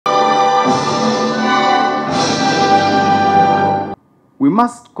We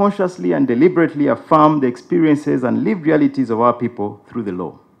must consciously and deliberately affirm the experiences and lived realities of our people through the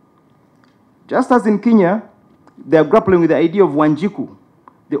law. Just as in Kenya, they are grappling with the idea of Wanjiku,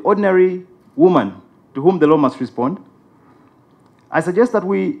 the ordinary woman to whom the law must respond. I suggest that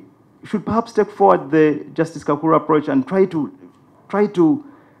we should perhaps take forward the Justice Kakura approach and try to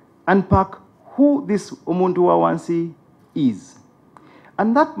unpack who this Umuntu wa Wansi is.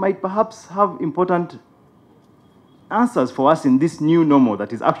 And that might perhaps have important answers for us in this new normal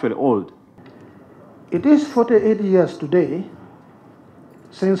that is actually old. It is 48 years today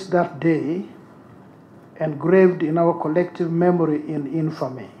since that day, engraved in our collective memory in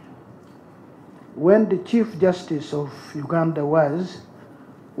infamy, when the Chief Justice of Uganda was,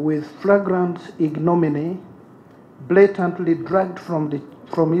 with flagrant ignominy, blatantly dragged from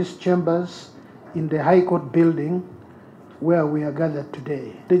his chambers in the High Court building where we are gathered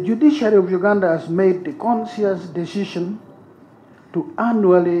today. The judiciary of Uganda has made the conscious decision to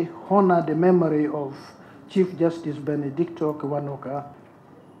annually honor the memory of Chief Justice Benedicto Kiwanuka.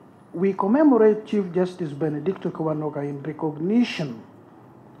 We commemorate Chief Justice Benedicto Kiwanuka in recognition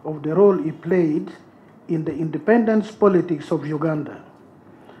of the role he played in the independence politics of Uganda,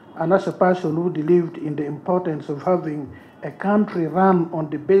 and as a person who believed in the importance of having a country run on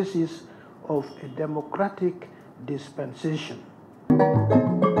the basis of a democratic dispensation.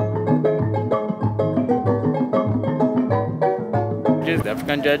 The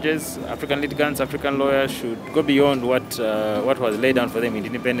African judges, African litigants, African lawyers should go beyond what was laid down for them in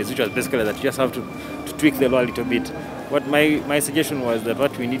independence, which was basically that you just have to tweak the law a little bit. What my suggestion was that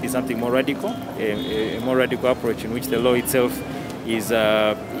what we need is something more radical, a more radical approach in which the law itself is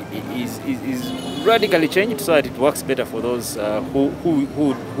radically changed so that it works better for those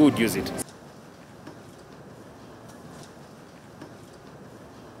who would use it.